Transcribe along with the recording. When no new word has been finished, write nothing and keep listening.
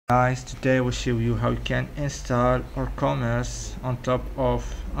Guys, today we'll show you how you can install OroCommerce on top of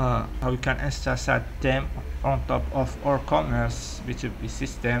how you can install Saad theme on top of OroCommerce B2B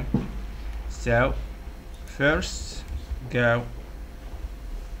system. So first go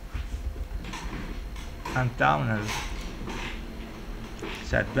and download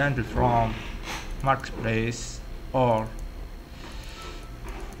Saad bundle from Marketplace or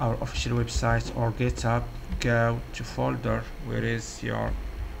our official website or GitHub. Go to folder where is your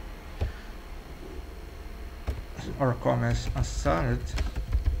OroCommerce installed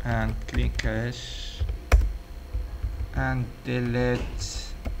and click cache and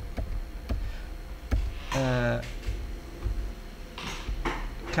delete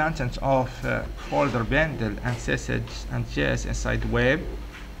content of folder bundle and CSS and JS inside web.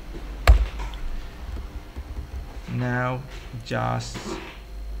 Now just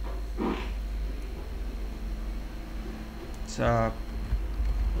tap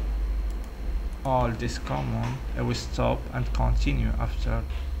all this command. I will stop and continue after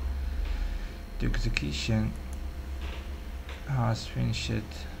the execution has finished.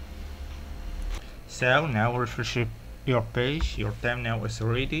 So now refresh your page. Your theme now is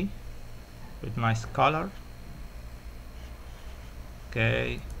ready with nice color.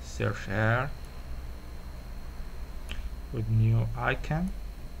 Okay, search here with new icon,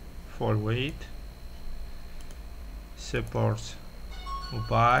 full weight, support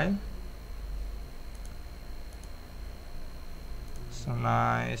mobile. So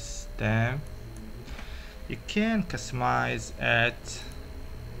nice theme. You can customize it.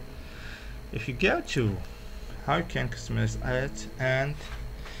 If you go to how you can customize it and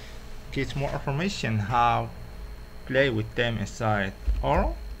get more information how play with them inside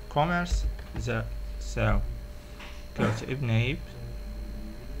OroCommerce, so go to Ibn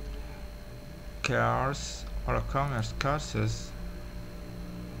course OroCommerce courses.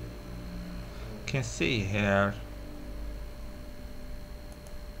 You can see here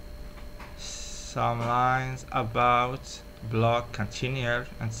some lines about blog container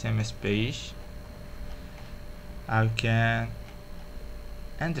and CMS page. I can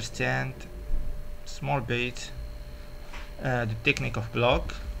understand small bit the technique of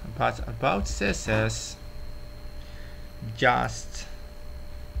blog, but about CSS just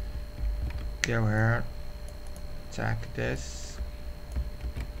go here, check this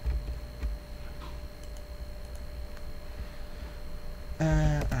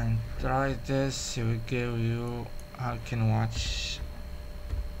and try this. It will give you how you can watch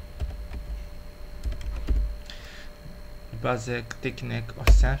the basic technique of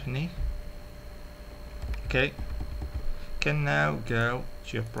Symfony. Okay, can now go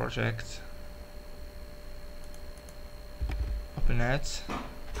to your project, open it,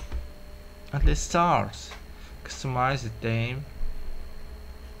 and let's start. Customize the theme.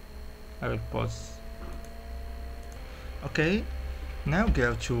 I will pause. Okay, now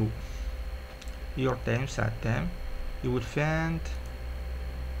go to your theme, Saad theme. You will find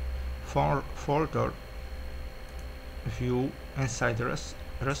folder view inside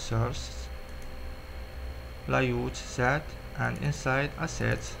resources, layout, Saad, and inside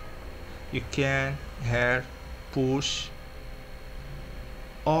assets. You can here push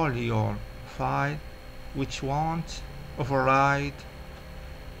all your file which want override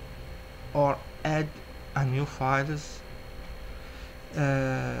or add a new files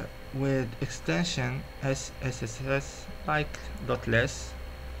with extension SSS like .less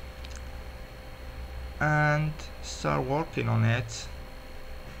and start working on it.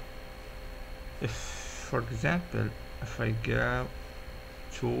 If for example if I go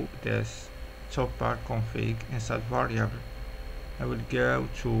to this top bar config inside variable, I will go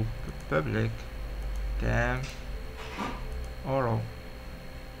to public theme Oro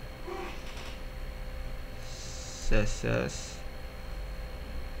CSS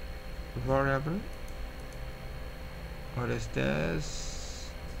variable. What is this?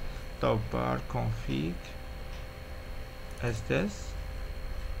 Top bar config as this.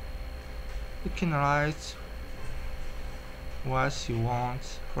 You can write what you want.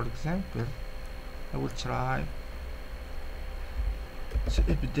 For example, I will try to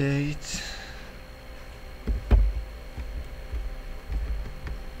update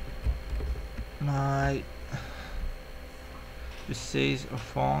my size of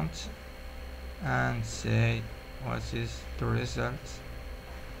font and say what is the result.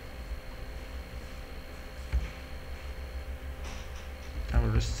 I will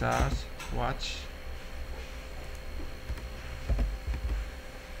restart, watch,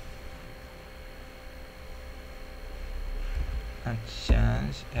 and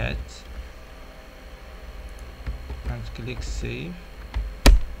change it and click save.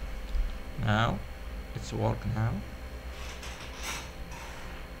 Now it's work now.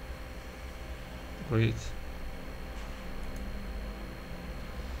 Great.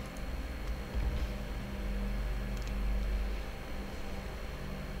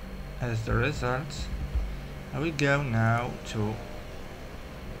 As the result, I will go now to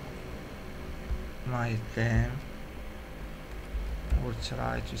my theme. I will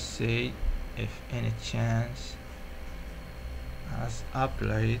try to see if any change has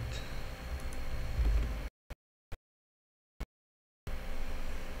applied.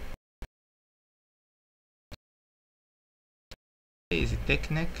 Is a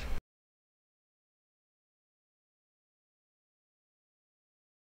technique